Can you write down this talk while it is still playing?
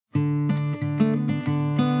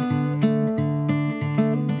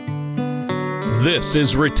This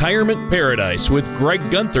is Retirement Paradise with Greg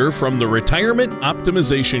Gunther from the Retirement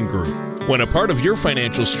Optimization Group. When a part of your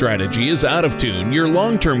financial strategy is out of tune, your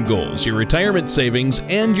long-term goals, your retirement savings,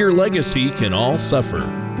 and your legacy can all suffer.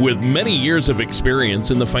 With many years of experience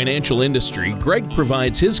in the financial industry, Greg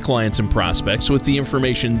provides his clients and prospects with the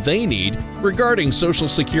information they need regarding Social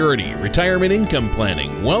Security, retirement income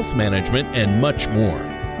planning, wealth management, and much more.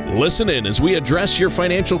 Listen in as we address your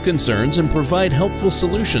financial concerns and provide helpful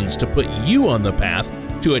solutions to put you on the path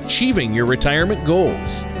to achieving your retirement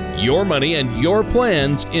goals. Your money and your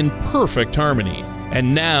plans in perfect harmony.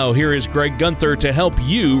 And now, here is Greg Gunther to help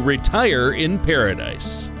you retire in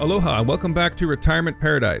paradise. Aloha, and welcome back to Retirement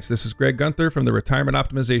Paradise. This is Greg Gunther from the Retirement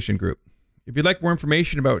Optimization Group. If you'd like more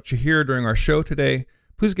information about what you hear during our show today,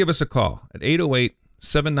 please give us a call at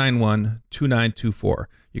 808-791-2924.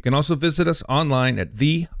 You can also visit us online at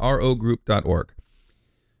therogroup.org.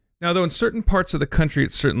 Now, though in certain parts of the country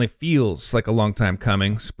it certainly feels like a long time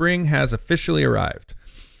coming, spring has officially arrived.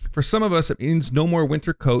 For some of us, it means no more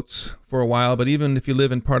winter coats for a while, but even if you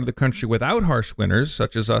live in part of the country without harsh winters,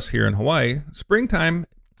 such as us here in Hawaii, springtime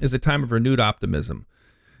is a time of renewed optimism.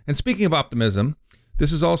 And speaking of optimism,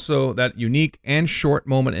 this is also that unique and short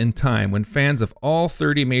moment in time when fans of all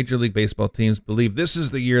 30 Major League Baseball teams believe this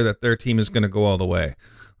is the year that their team is going to go all the way.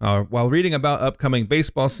 While reading about upcoming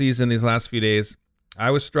baseball season these last few days, I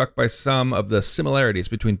was struck by some of the similarities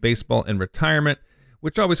between baseball and retirement,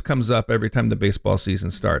 which always comes up every time the baseball season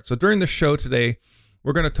starts. So during the show today,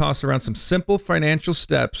 we're going to toss around some simple financial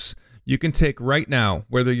steps you can take right now,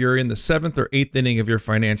 whether you're in the 7th or 8th inning of your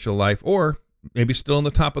financial life, or maybe still in the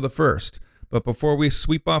top of the first. But before we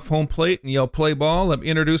sweep off home plate and yell play ball, let me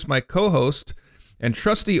introduce my co-host and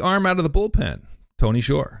trusty arm out of the bullpen, Tony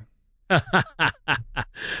Shore.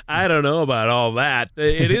 I don't know about all that.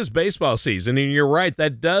 It is baseball season, and you're right.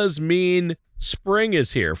 That does mean spring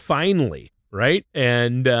is here, finally, right?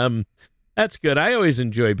 And that's good. I always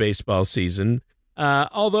enjoy baseball season.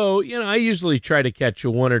 Although, I usually try to catch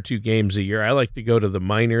 1 or 2 games a year. I like to go to the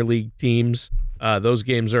minor league teams. Those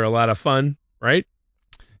games are a lot of fun, right?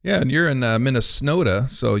 Yeah, and you're in Minnesota,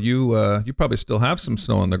 so you probably still have some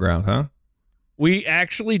snow on the ground, huh? We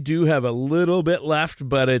actually do have a little bit left,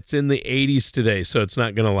 but it's in the 80s today, so it's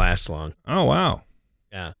not going to last long. Oh, wow.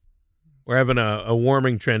 Yeah. We're having a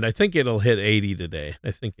warming trend. I think it'll hit 80 today. I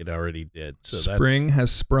think it already did. So Spring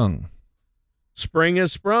has sprung. Spring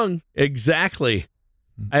has sprung. Exactly.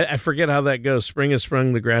 I forget how that goes. Spring has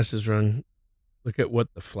sprung, the grass has rung. Look at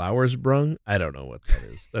what the flowers brung. I don't know what that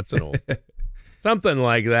is. That's an old... Something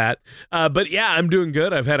like that. But yeah, I'm doing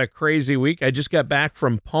good. I've had a crazy week. I just got back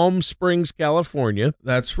from Palm Springs, California.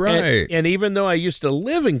 That's right. And even though I used to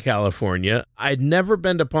live in California, I'd never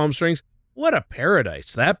been to Palm Springs. What a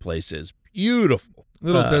paradise that place is. Beautiful.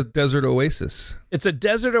 Little desert oasis. It's a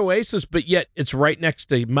desert oasis, but yet it's right next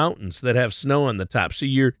to mountains that have snow on the top. So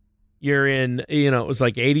you're in, it was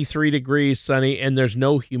like 83 degrees, sunny, and there's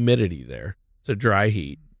no humidity there. It's a dry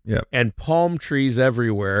heat. Yep. And palm trees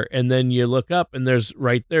everywhere, and then you look up, and there's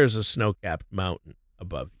a snow-capped mountain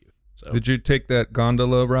above you. So did you take that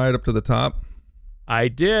gondola ride up to the top? I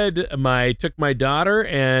did. Took my daughter,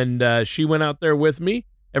 and she went out there with me.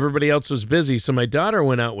 Everybody else was busy, so my daughter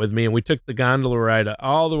went out with me, and we took the gondola ride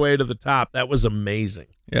all the way to the top. That was amazing.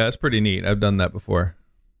 Yeah, that's pretty neat. I've done that before.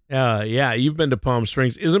 Yeah, you've been to Palm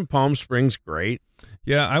Springs. Isn't Palm Springs great?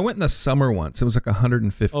 Yeah, I went in the summer once. It was like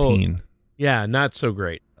 115. Oh, yeah, not so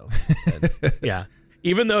great. Yeah.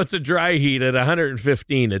 Even though it's a dry heat at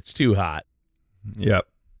 115, it's too hot. Yep.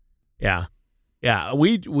 Yeah. Yeah.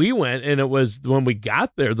 We went, and it was when we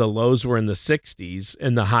got there, the lows were in the 60s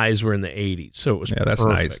and the highs were in the 80s. So it was that's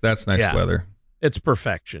perfect. nice. That's nice weather. It's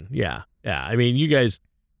perfection. Yeah. Yeah. I mean, you guys,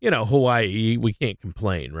 Hawaii, we can't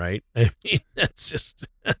complain, right? I mean, that's just.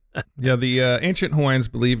 Yeah. The ancient Hawaiians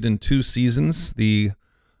believed in 2 seasons, the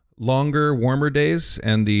longer, warmer days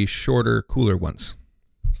and the shorter, cooler ones.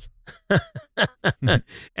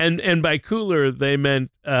 and by cooler they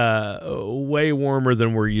meant way warmer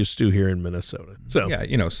than we're used to here in Minnesota. So yeah,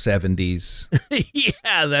 70s.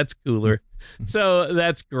 Yeah, that's cooler. So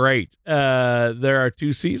that's great. There are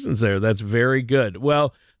 2 seasons there. That's very good.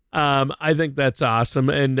 Well, I think that's awesome.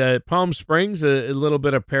 And Palm Springs, a little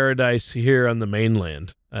bit of paradise here on the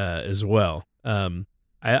mainland as well.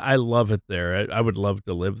 I love it there. I would love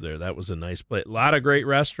to live there. That was a nice place. A lot of great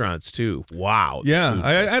restaurants, too. Wow. Yeah,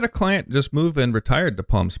 I had a client just move and retired to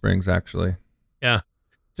Palm Springs, actually. Yeah,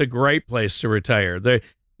 it's a great place to retire.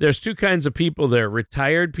 There's 2 kinds of people there,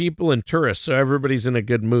 retired people and tourists, so everybody's in a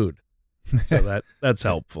good mood. So that's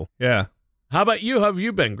helpful. Yeah. How about you? How have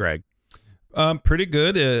you been, Greg? Pretty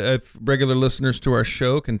good. If regular listeners to our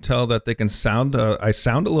show can tell that they can sound, I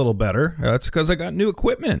sound a little better. That's because I got new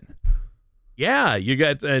equipment. Yeah, you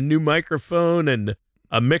got a new microphone and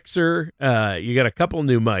a mixer. You got a couple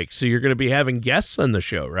new mics, so you're going to be having guests on the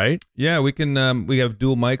show, right? Yeah, we can. We have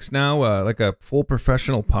dual mics now, like a full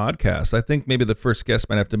professional podcast. I think maybe the first guest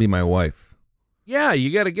might have to be my wife. Yeah,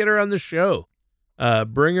 you got to get her on the show.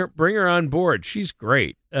 Bring her on board. She's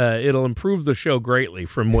great. It'll improve the show greatly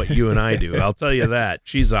from what you and I do. I'll tell you that.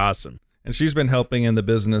 She's awesome. And she's been helping in the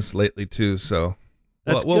business lately too. So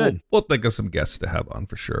that's good. We'll think of some guests to have on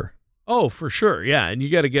for sure. Oh, for sure. Yeah. And you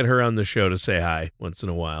got to get her on the show to say hi once in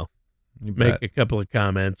a while. Make a couple of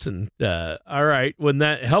comments. And all right. When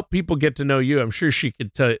that help people get to know you, I'm sure she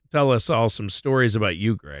could tell us all some stories about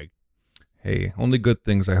you, Greg. Hey, only good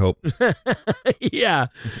things, I hope. Yeah,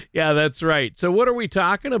 that's right. So what are we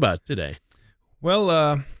talking about today?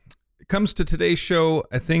 Well, it comes to today's show,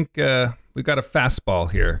 I think we've got a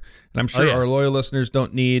fastball here. And I'm sure our loyal listeners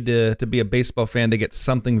don't need to be a baseball fan to get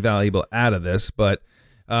something valuable out of this. But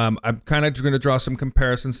I'm kind of going to draw some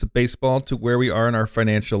comparisons to baseball to where we are in our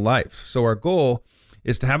financial life. So our goal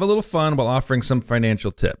is to have a little fun while offering some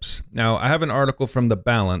financial tips. Now, I have an article from The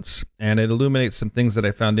Balance, and it illuminates some things that I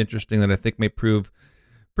found interesting that I think may prove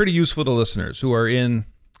pretty useful to listeners who are in,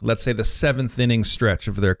 let's say, the 7th inning stretch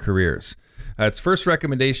of their careers. Its first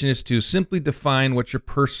recommendation is to simply define what your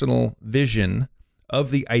personal vision of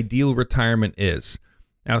the ideal retirement is.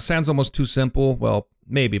 Now, it sounds almost too simple. Well,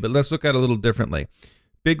 maybe, but let's look at it a little differently.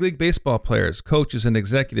 Big league baseball players, coaches, and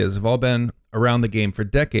executives have all been around the game for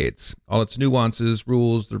decades. All its nuances,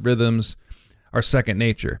 rules, the rhythms are second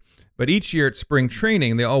nature. But each year at spring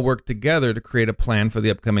training, they all work together to create a plan for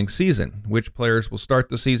the upcoming season. Which players will start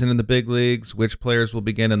the season in the big leagues? Which players will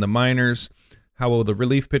begin in the minors? How will the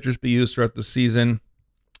relief pitchers be used throughout the season?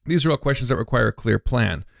 These are all questions that require a clear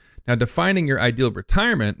plan. Now, defining your ideal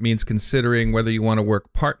retirement means considering whether you want to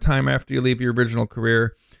work part-time after you leave your original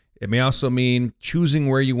career. It may also mean choosing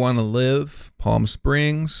where you want to live, Palm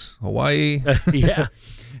Springs, Hawaii. Yeah.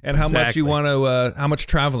 And how much you want to, how much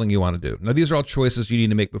traveling you want to do. Now, these are all choices you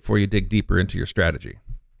need to make before you dig deeper into your strategy.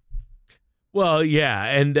 Well, yeah,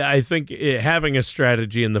 and I think having a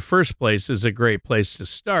strategy in the first place is a great place to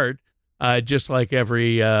start. Just like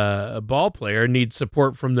every ball player needs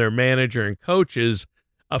support from their manager and coaches,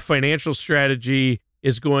 a financial strategy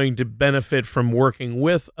is going to benefit from working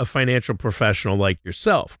with a financial professional like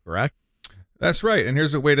yourself, correct? That's right. And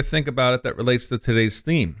here's a way to think about it that relates to today's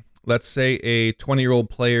theme. Let's say a 20-year-old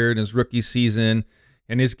player in his rookie season,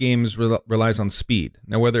 and his game relies on speed.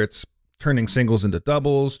 Now, whether it's turning singles into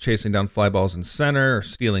doubles, chasing down fly balls in center, or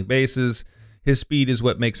stealing bases, his speed is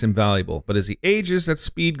what makes him valuable. But as he ages, that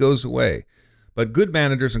speed goes away. But good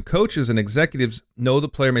managers and coaches and executives know the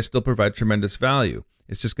player may still provide tremendous value.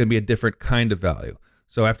 It's just going to be a different kind of value.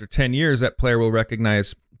 So after 10 years, that player will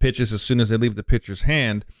recognize pitches as soon as they leave the pitcher's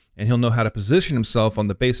hand, and he'll know how to position himself on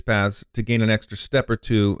the base paths to gain an extra step or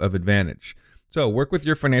two of advantage. So work with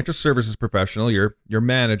your financial services professional, your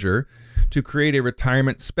manager, to create a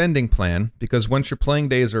retirement spending plan, because once your playing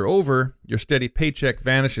days are over, your steady paycheck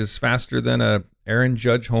vanishes faster than a Aaron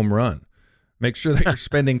Judge home run. Make sure that your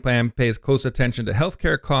spending plan pays close attention to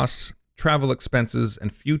healthcare costs, travel expenses,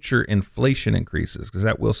 and future inflation increases, because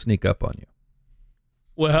that will sneak up on you.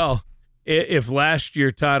 Well, if last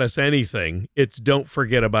year taught us anything, it's don't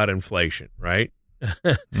forget about inflation, right?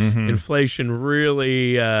 Mm-hmm. Inflation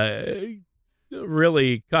really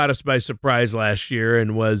caught us by surprise last year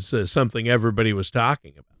and was something everybody was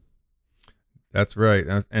talking about. That's right.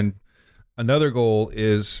 And another goal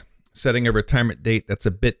is setting a retirement date that's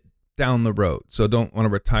a bit down the road. So don't want to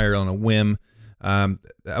retire on a whim. That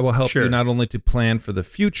will help you not only to plan for the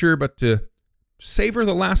future, but to savor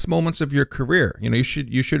the last moments of your career. You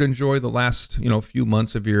should enjoy the last, few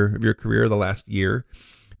months of your career, the last year.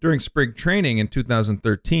 During spring training in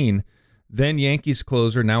 2013, then Yankees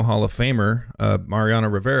closer, now Hall of Famer, Mariano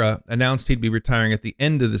Rivera, announced he'd be retiring at the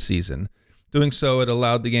end of the season. Doing so, it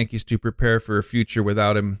allowed the Yankees to prepare for a future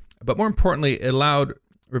without him. But more importantly, it allowed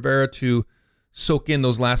Rivera to soak in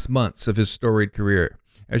those last months of his storied career.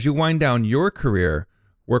 As you wind down your career,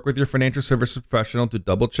 work with your financial service professional to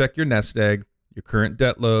double-check your nest egg, your current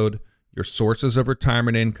debt load, your sources of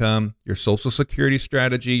retirement income, your Social Security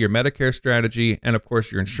strategy, your Medicare strategy, and, of course,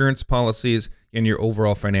 your insurance policies and your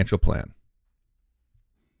overall financial plan.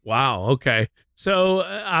 Wow. Okay. So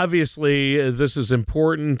obviously this is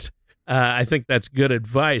important. I think that's good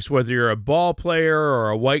advice. Whether you're a ball player or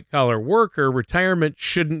a white-collar worker, retirement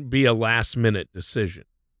shouldn't be a last-minute decision.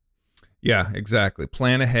 Yeah, exactly.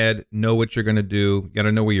 Plan ahead. Know what you're going to do. You got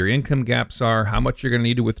to know where your income gaps are, how much you're going to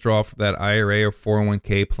need to withdraw from that IRA or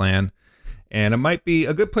 401k plan. And it might be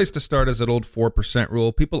a good place to start as that old 4%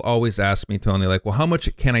 rule. People always ask me, Tony, like, well, how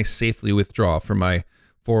much can I safely withdraw from my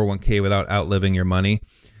 401k without outliving your money?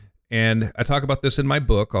 And I talk about this in my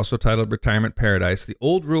book, also titled Retirement Paradise. The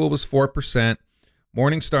old rule was 4%.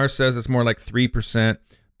 Morningstar says it's more like 3%,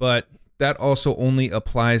 but that also only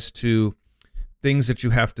applies to things that you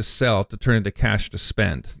have to sell to turn into cash to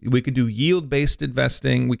spend. We can do yield-based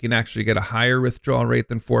investing. We can actually get a higher withdrawal rate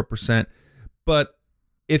than 4%. But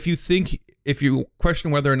if you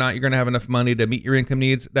question whether or not you're going to have enough money to meet your income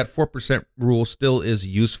needs, that 4% rule still is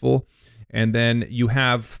useful. And then you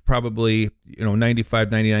have probably, 95,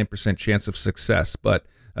 99% chance of success. But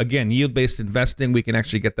again, yield-based investing, we can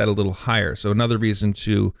actually get that a little higher. So another reason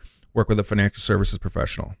to work with a financial services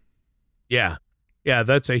professional. Yeah,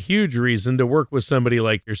 that's a huge reason to work with somebody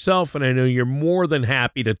like yourself, and I know you're more than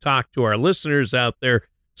happy to talk to our listeners out there.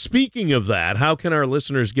 Speaking of that, how can our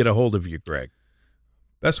listeners get a hold of you, Greg?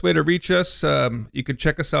 Best way to reach us, you can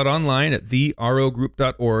check us out online at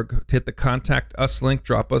therogroup.org. Hit the Contact Us link,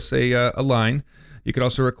 drop us a line. You could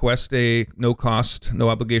also request a no-cost,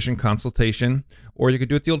 no-obligation consultation, or you could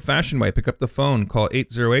do it the old-fashioned way. Pick up the phone, call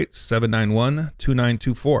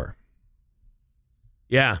 808-791-2924.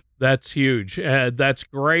 Yeah, that's huge. That's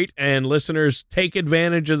great. And listeners, take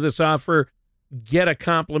advantage of this offer. Get a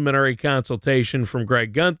complimentary consultation from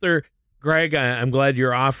Greg Gunther. Greg, I'm glad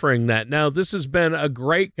you're offering that. Now, this has been a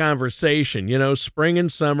great conversation. Spring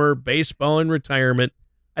and summer, baseball and retirement.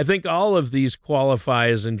 I think all of these qualify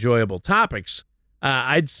as enjoyable topics.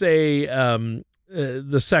 I'd say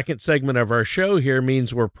the second segment of our show here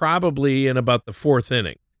means we're probably in about the fourth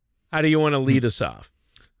inning. How do you want to lead us off?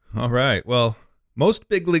 All right. Well, most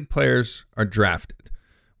big league players are drafted,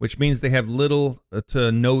 which means they have little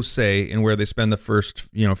to no say in where they spend the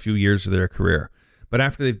first, few years of their career. But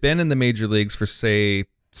after they've been in the major leagues for, say,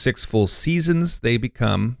 6 full seasons, they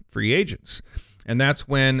become free agents. And that's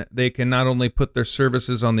when they can not only put their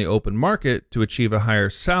services on the open market to achieve a higher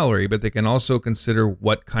salary, but they can also consider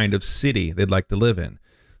what kind of city they'd like to live in.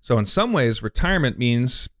 So in some ways, retirement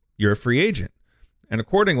means you're a free agent. And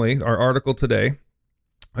accordingly, our article today,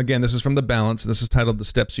 again, this is from The Balance. This is titled The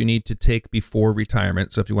Steps You Need to Take Before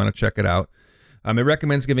Retirement. So if you want to check it out, it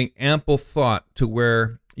recommends giving ample thought to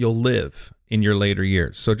where you'll live in your later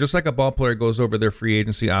years. So just like a ball player goes over their free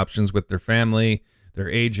agency options with their family, their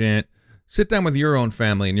agent, sit down with your own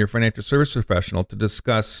family and your financial service professional to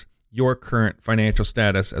discuss your current financial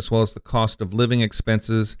status as well as the cost of living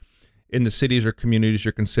expenses in the cities or communities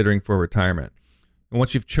you're considering for retirement. And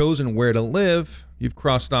once you've chosen where to live, you've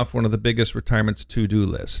crossed off one of the biggest retirement's to-do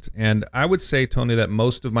list. And I would say, Tony, that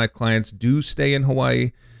most of my clients do stay in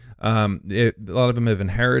Hawaii. A lot of them have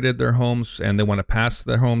inherited their homes and they want to pass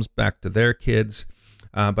their homes back to their kids.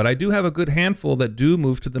 But I do have a good handful that do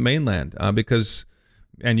move to the mainland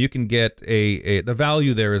and you can get the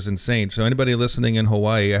value there is insane. So anybody listening in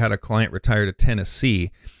Hawaii, I had a client retire to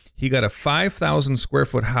Tennessee. He got a 5,000 square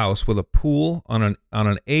foot house with a pool on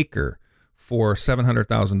an acre for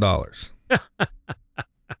 $700,000.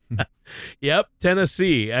 Yep,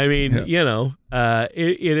 Tennessee. I mean,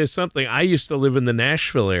 it is something. I used to live in the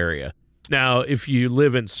Nashville area. Now, if you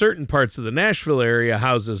live in certain parts of the Nashville area,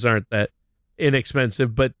 houses aren't that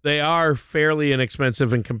inexpensive, but they are fairly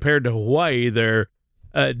inexpensive. And compared to Hawaii, they're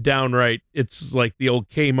downright, it's like the old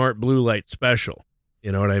Kmart blue light special.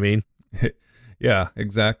 You know what I mean? Yeah,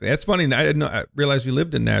 exactly. That's funny. I realized you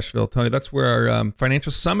lived in Nashville, Tony. That's where our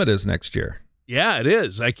financial summit is next year. Yeah, it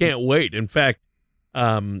is. I can't wait. In fact,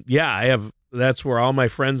 that's where all my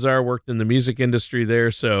friends are, worked in the music industry there.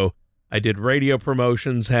 So I did radio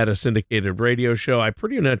promotions, had a syndicated radio show. I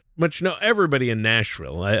pretty much know everybody in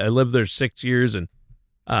Nashville. I lived there 6 years, and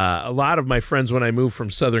a lot of my friends, when I moved from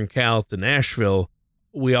Southern Cal to Nashville,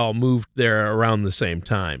 we all moved there around the same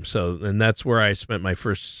time. And that's where I spent my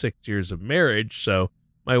first 6 years of marriage. So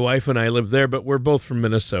my wife and I lived there, but we're both from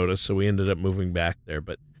Minnesota, so we ended up moving back there.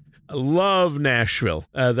 But I love Nashville.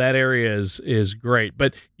 That area is great.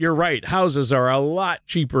 But you're right. Houses are a lot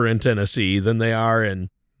cheaper in Tennessee than they are in,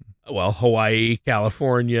 Hawaii,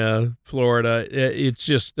 California, Florida. It's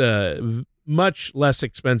just much less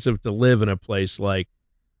expensive to live in a place like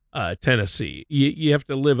Tennessee. You have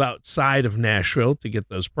to live outside of Nashville to get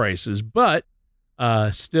those prices, but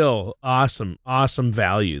still awesome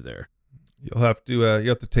value there. You'll have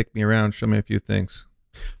to take me around, show me a few things.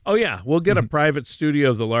 Oh yeah, we'll get a private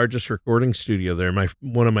studio, the largest recording studio there.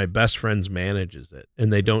 One of my best friends manages it,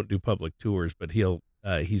 and they don't do public tours, but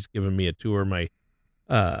he's given me a tour. My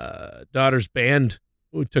daughter's band,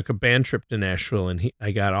 we took a band trip to Nashville, and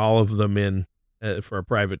I got all of them in for a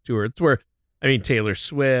private tour. It's where Taylor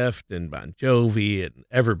Swift and Bon Jovi and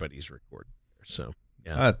everybody's recording there. So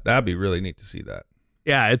Yeah. That'd be really neat to see that.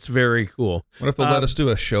 Yeah, it's very cool. What if they'll let us do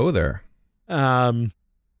a show there? Oh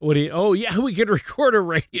yeah, we could record a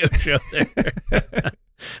radio show there.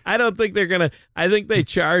 I don't think they're gonna. I think they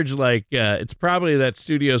charge like it's probably that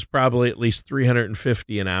studio's probably at least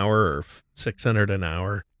 $350 an hour or $600 an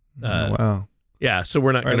hour. Wow. Yeah, so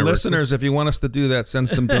we're not All right, listeners, if you want us to do that, send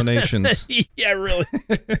some donations. Yeah, really.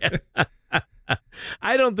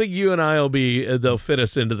 I don't think you and I will be, they'll fit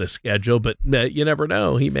us into the schedule, but you never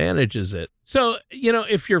know. He manages it. So,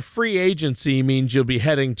 if your free agency means you'll be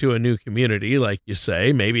heading to a new community, like you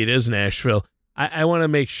say, maybe it is Nashville, I want to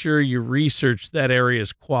make sure you research that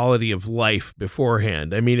area's quality of life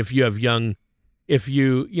beforehand. I mean, if you have if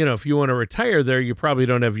you want to retire there, you probably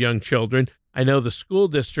don't have young children. I know the school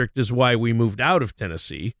district is why we moved out of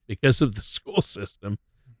Tennessee, because of the school system.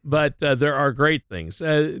 But there are great things.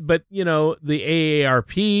 But, the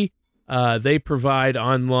AARP, they provide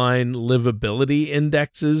online livability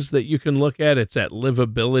indexes that you can look at. It's at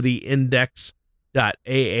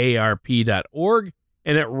livabilityindex.aarp.org.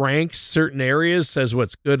 And it ranks certain areas, says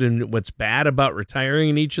what's good and what's bad about retiring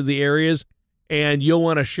in each of the areas. And you'll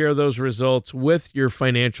want to share those results with your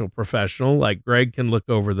financial professional, like Greg can look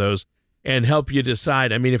over those and help you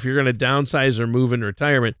decide. I mean, if you're going to downsize or move in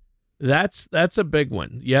retirement, that's a big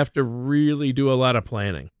one. You have to really do a lot of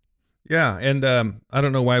planning. Yeah, and I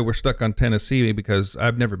don't know why we're stuck on Tennessee, because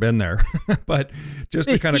I've never been there. But just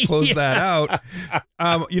to kind of close that out,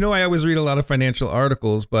 I always read a lot of financial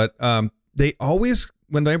articles, but they always,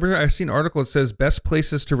 whenever I've seen an article that says best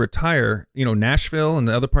places to retire, Nashville and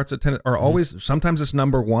the other parts of Tennessee are always, sometimes it's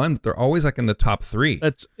number one, but they're always like in the top three.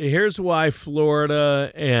 Here's why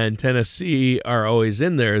Florida and Tennessee are always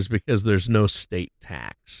in there, is because there's no state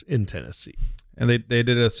tax in Tennessee. And they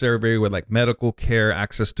did a survey with like medical care,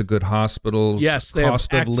 access to good hospitals, yes,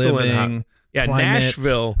 cost of living, climate.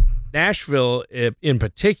 Nashville in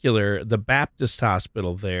particular, the Baptist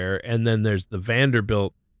Hospital there, and then there's the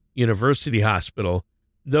Vanderbilt University Hospital.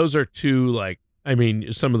 Those are two,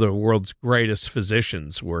 some of the world's greatest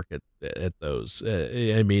physicians work at those.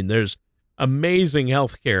 There's amazing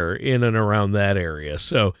healthcare in and around that area.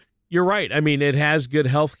 So you're right. I mean, it has good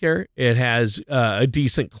healthcare. It has a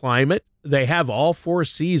decent climate. They have all 4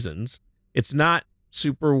 seasons. It's not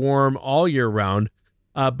super warm all year round,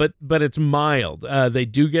 but it's mild. They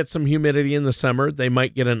do get some humidity in the summer. They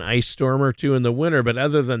might get an ice storm or two in the winter, but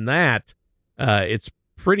other than that, it's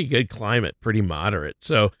pretty good climate, pretty moderate.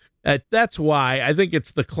 So that's why I think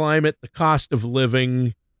it's the climate, the cost of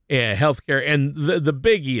living, healthcare, and the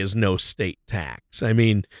biggie is no state tax. I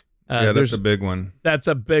mean, that's a big one. That's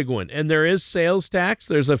a big one. And there is sales tax.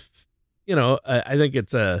 There's I think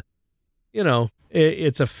it's a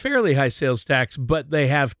fairly high sales tax, but they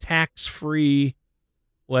have tax-free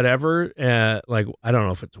whatever. I don't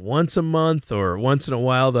know if it's once a month or once in a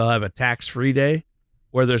while they'll have a tax-free day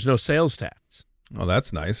where there's no sales tax. Oh,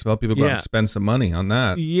 that's nice. Well, people go out and spend some money on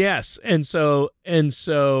that. Yes, and so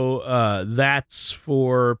that's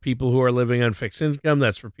for people who are living on fixed income.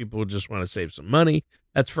 That's for people who just want to save some money.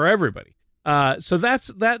 That's for everybody. So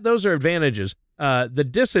those are advantages. The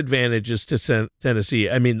disadvantages to Tennessee,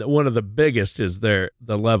 I mean, one of the biggest is the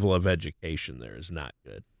level of education there is not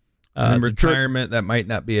good. In retirement, that might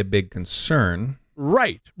not be a big concern.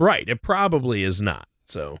 Right. It probably is not.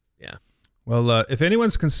 So, yeah. Well, if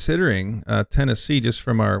anyone's considering Tennessee,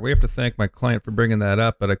 we have to thank my client for bringing that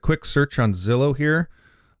up, but a quick search on Zillow here.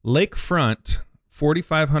 Lakefront,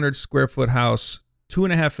 4,500 square foot house,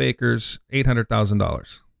 2.5 acres,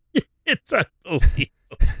 $800,000. It's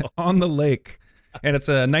unbelievable. On the lake. And it's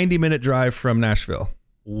a 90-minute drive from Nashville.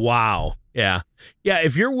 Wow. Yeah. Yeah,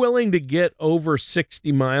 if you're willing to get over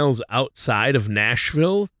 60 miles outside of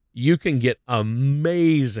Nashville, you can get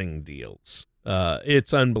amazing deals.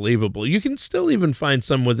 It's unbelievable. You can still even find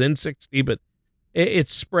some within 60, but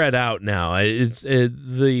it's spread out now.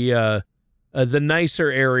 The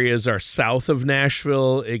nicer areas are south of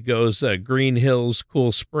Nashville. It goes Green Hills,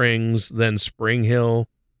 Cool Springs, then Spring Hill.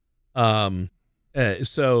 And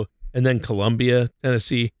then Columbia,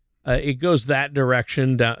 Tennessee. It goes that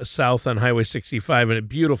direction down south on Highway 65 in a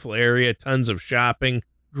beautiful area, tons of shopping,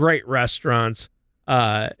 great restaurants.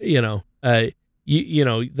 That's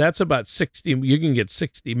about 60. You can get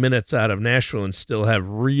 60 minutes out of Nashville and still have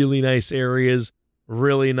really nice areas,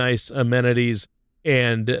 really nice amenities,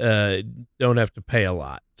 and don't have to pay a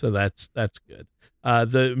lot. So that's good.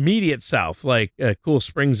 The immediate south, like Cool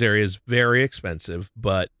Springs area, is very expensive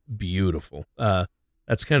but beautiful.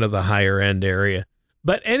 That's kind of the higher end area.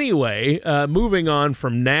 But anyway, moving on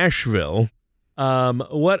from Nashville,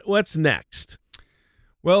 what's next?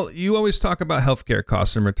 Well, you always talk about healthcare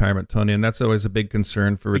costs in retirement, Tony, and that's always a big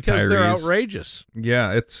concern for retirees. Because they're outrageous.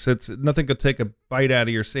 Yeah, it's nothing could take a bite out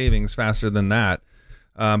of your savings faster than that.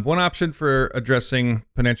 One option for addressing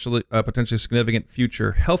potentially significant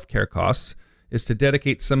future healthcare costs is to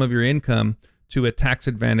dedicate some of your income to a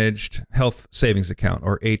tax-advantaged health savings account,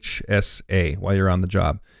 or HSA, while you're on the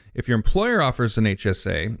job. If your employer offers an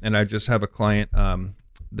HSA, and I just have a client, a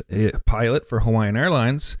pilot for Hawaiian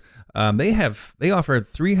Airlines, they offer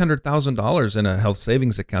 $300,000 in a health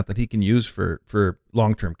savings account that he can use for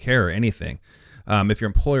long-term care or anything. If your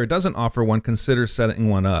employer doesn't offer one, consider setting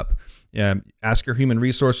one up. Ask your human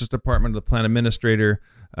resources department, the plan administrator,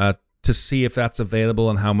 to see if that's available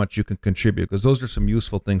and how much you can contribute, because those are some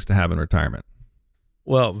useful things to have in retirement.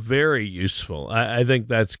 Well, very useful. I think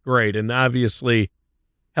that's great. And obviously,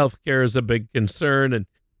 healthcare is a big concern.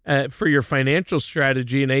 And for your financial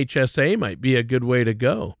strategy, an HSA might be a good way to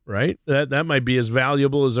go, right? That might be as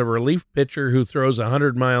valuable as a relief pitcher who throws a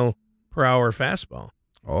 100-mile-per-hour fastball.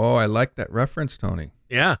 Oh, I like that reference, Tony.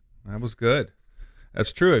 Yeah. That was good.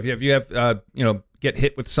 That's true. If you have get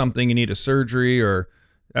hit with something, you need a surgery, or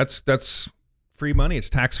that's free money. It's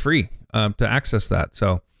tax-free to access that.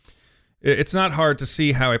 So it's not hard to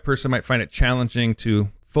see how a person might find it challenging to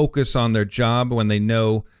focus on their job when they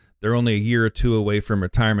know they're only a year or two away from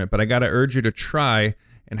retirement. But I got to urge you to try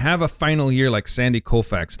and have a final year like Sandy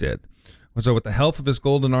Koufax did. So with the health of his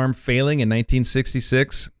golden arm failing in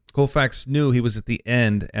 1966, Koufax knew he was at the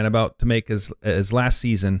end and about to make his last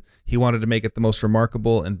season. He wanted to make it the most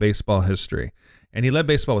remarkable in baseball history. And he led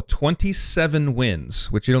baseball with 27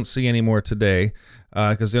 wins, which you don't see anymore today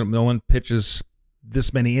because no one pitches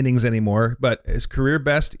this many innings anymore. But his career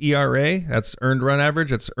best ERA, that's earned run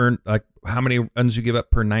average, that's earned like how many runs you give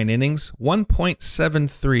up per 9 innings,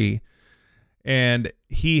 1.73. And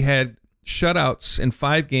he had shutouts in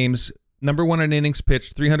 5 games, number one in innings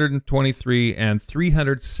pitched, 323, and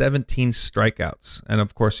 317 strikeouts. And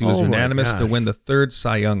of course, he was unanimous to win the 3rd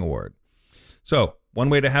Cy Young Award. So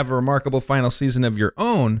one way to have a remarkable final season of your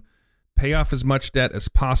own: pay off as much debt as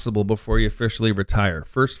possible before you officially retire.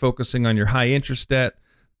 First, focusing on your high interest debt.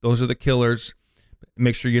 Those are the killers.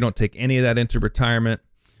 Make sure you don't take any of that into retirement.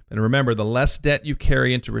 And remember, the less debt you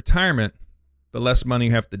carry into retirement, the less money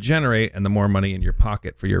you have to generate and the more money in your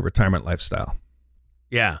pocket for your retirement lifestyle.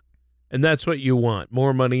 Yeah. And that's what you want.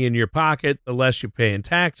 More money in your pocket, the less you pay in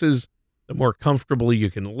taxes, the more comfortable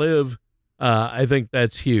you can live. I think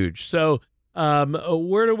that's huge. So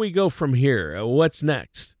where do we go from here? What's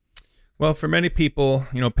next? Well, for many people,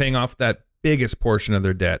 paying off that biggest portion of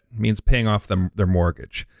their debt means paying off their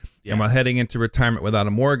mortgage. Yeah. And while heading into retirement without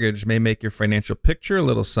a mortgage may make your financial picture a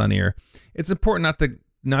little sunnier, it's important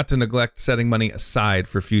not to neglect setting money aside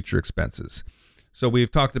for future expenses. So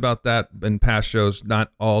we've talked about that in past shows.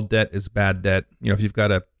 Not all debt is bad debt. If you've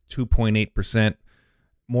got a 2.8%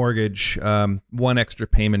 mortgage, one extra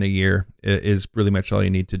payment a year is really much all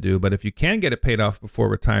you need to do. But if you can get it paid off before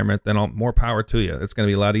retirement, then more power to you. It's going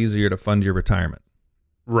to be a lot easier to fund your retirement.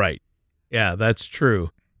 Right. Yeah, that's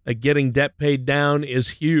true. Getting debt paid down is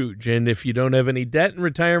huge. And if you don't have any debt in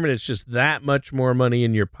retirement, it's just that much more money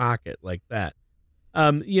in your pocket like that.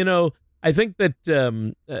 I think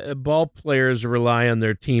that ball players rely on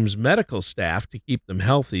their team's medical staff to keep them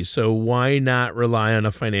healthy. So why not rely on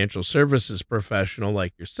a financial services professional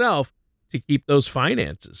like yourself to keep those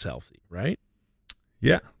finances healthy, right?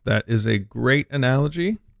 Yeah, that is a great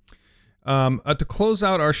analogy. To close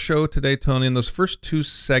out our show today, Tony, in those first 2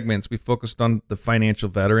 segments, we focused on the financial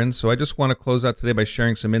veterans. So I just want to close out today by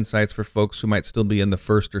sharing some insights for folks who might still be in the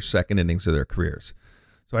first or second innings of their careers.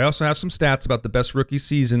 So I also have some stats about the best rookie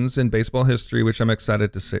seasons in baseball history, which I'm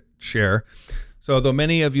excited to share. So though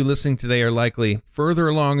many of you listening today are likely further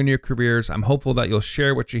along in your careers, I'm hopeful that you'll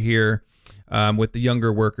share what you hear with the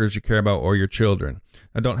younger workers you care about or your children.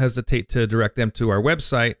 Now, don't hesitate to direct them to our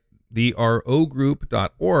website,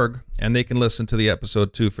 therogroup.org, and they can listen to the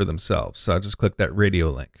episode too for themselves. So just click that radio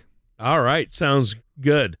link. All right. Sounds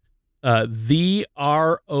good.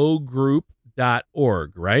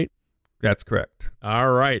 therogroup.org, right? That's correct.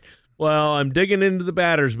 All right. Well, I'm digging into the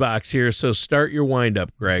batter's box here, so start your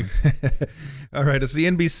wind-up, Greg. All right. It's the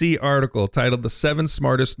NBC article titled "The 7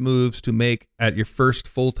 Smartest Moves to Make at Your First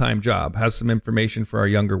Full-Time Job." Has some information for our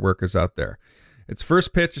younger workers out there. Its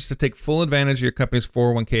first pitch is to take full advantage of your company's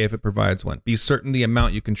 401k if it provides one. Be certain the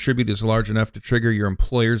amount you contribute is large enough to trigger your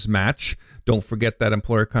employer's match. Don't forget that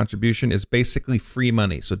employer contribution is basically free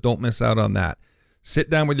money, so don't miss out on that.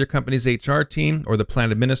 Sit down with your company's HR team or the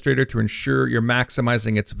plan administrator to ensure you're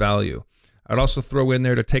maximizing its value. I'd also throw in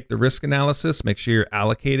there to take the risk analysis, make sure you're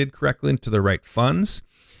allocated correctly into the right funds.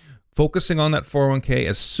 Focusing on that 401k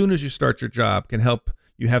as soon as you start your job can help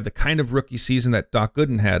you have the kind of rookie season that Doc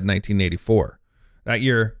Gooden had in 1984. That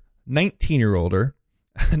year, 19-year-old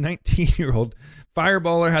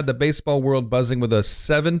Fireballer had the baseball world buzzing with a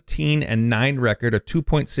 17-9 record, a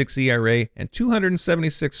 2.6 ERA, and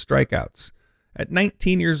 276 strikeouts. At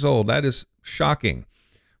 19 years old, that is shocking.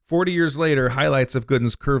 40 years later, highlights of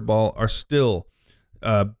Gooden's curveball are still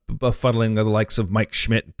befuddling the likes of Mike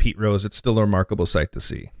Schmidt and Pete Rose. It's still a remarkable sight to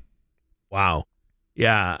see. Wow.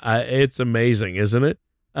 Yeah, it's amazing, isn't it?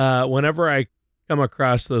 Whenever I come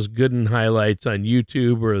across those Gooden highlights on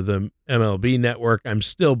YouTube or the MLB Network, I'm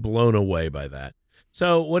still blown away by that.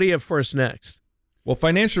 So what do you have for us next? Well,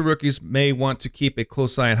 financial rookies may want to keep a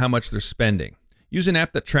close eye on how much they're spending. Use an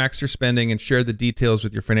app that tracks your spending and share the details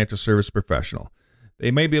with your financial service professional.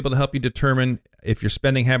 They may be able to help you determine if your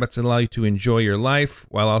spending habits allow you to enjoy your life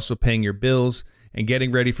while also paying your bills and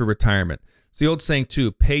getting ready for retirement. It's the old saying,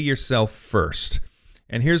 too, pay yourself first.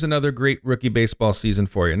 And here's another great rookie baseball season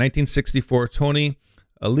for you. 1964, Tony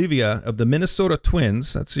Olivia of the Minnesota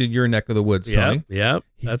Twins. That's your neck of the woods, Tony. Yep.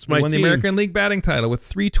 That's my team. He won the American League batting title with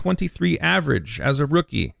 .323 average as a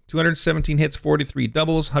rookie. 217 hits, 43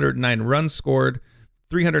 doubles, 109 runs scored,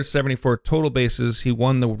 374 total bases. He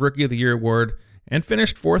won the Rookie of the Year award and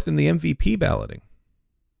finished fourth in the MVP balloting.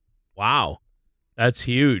 Wow. That's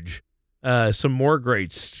huge. Some more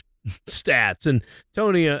great stats. And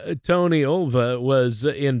Tony Olva was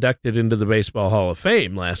inducted into the Baseball Hall of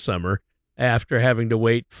Fame last summer after having to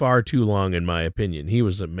wait far too long, in my opinion. He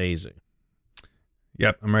was amazing.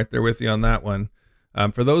 Yep, I'm right there with you on that one.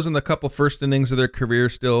 For those in the couple first innings of their career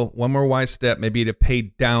still, one more wise step may be to pay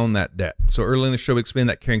down that debt. So early in the show, we explained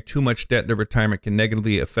that carrying too much debt into retirement can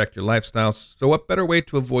negatively affect your lifestyle. So what better way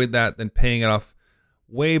to avoid that than paying it off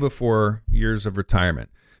way before years of retirement?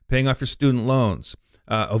 Paying off your student loans,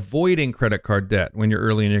 avoiding credit card debt when you're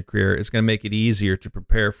early in your career is going to make it easier to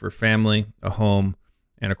prepare for family, a home,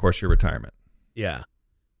 and, of course, your retirement. Yeah.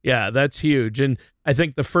 Yeah, that's huge. And I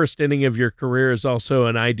think the first inning of your career is also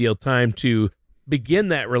an ideal time to begin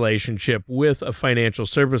that relationship with a financial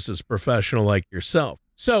services professional like yourself.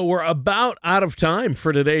 So we're about out of time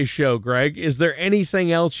for today's show, Greg. Is there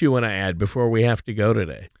anything else you want to add before we have to go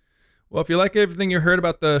today? Well, if you like everything you heard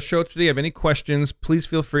about the show today, have any questions, please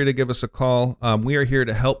feel free to give us a call. We are here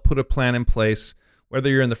to help put a plan in place. Whether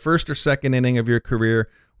you're in the first or second inning of your career,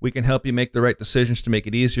 we can help you make the right decisions to make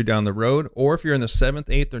it easier down the road. Or if you're in the 7th,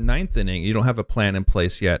 8th, or 9th inning, you don't have a plan in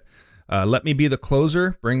place yet. Let me be the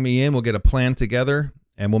closer. Bring me in. We'll get a plan together,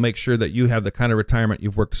 and we'll make sure that you have the kind of retirement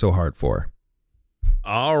you've worked so hard for.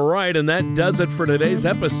 All right, and that does it for today's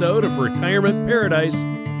episode of Retirement Paradise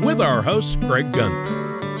with our host, Greg Gunther.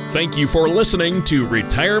 Thank you for listening to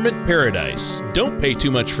Retirement Paradise. Don't pay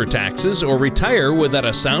too much for taxes or retire without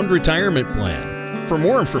a sound retirement plan. For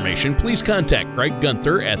more information, please contact Greg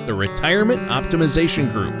Gunther at the Retirement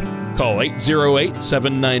Optimization Group. Call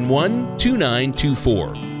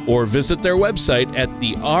 808-791-2924 or visit their website at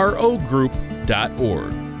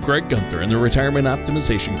therogroup.org. Greg Gunther and the Retirement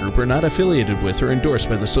Optimization Group are not affiliated with or endorsed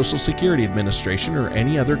by the Social Security Administration or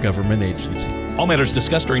any other government agency. All matters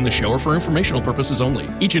discussed during the show are for informational purposes only.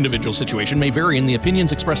 Each individual situation may vary, and the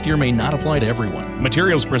opinions expressed here may not apply to everyone.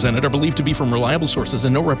 Materials presented are believed to be from reliable sources,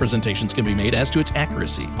 and no representations can be made as to its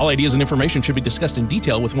accuracy. All ideas and information should be discussed in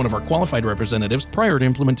detail with one of our qualified representatives prior to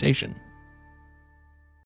implementation.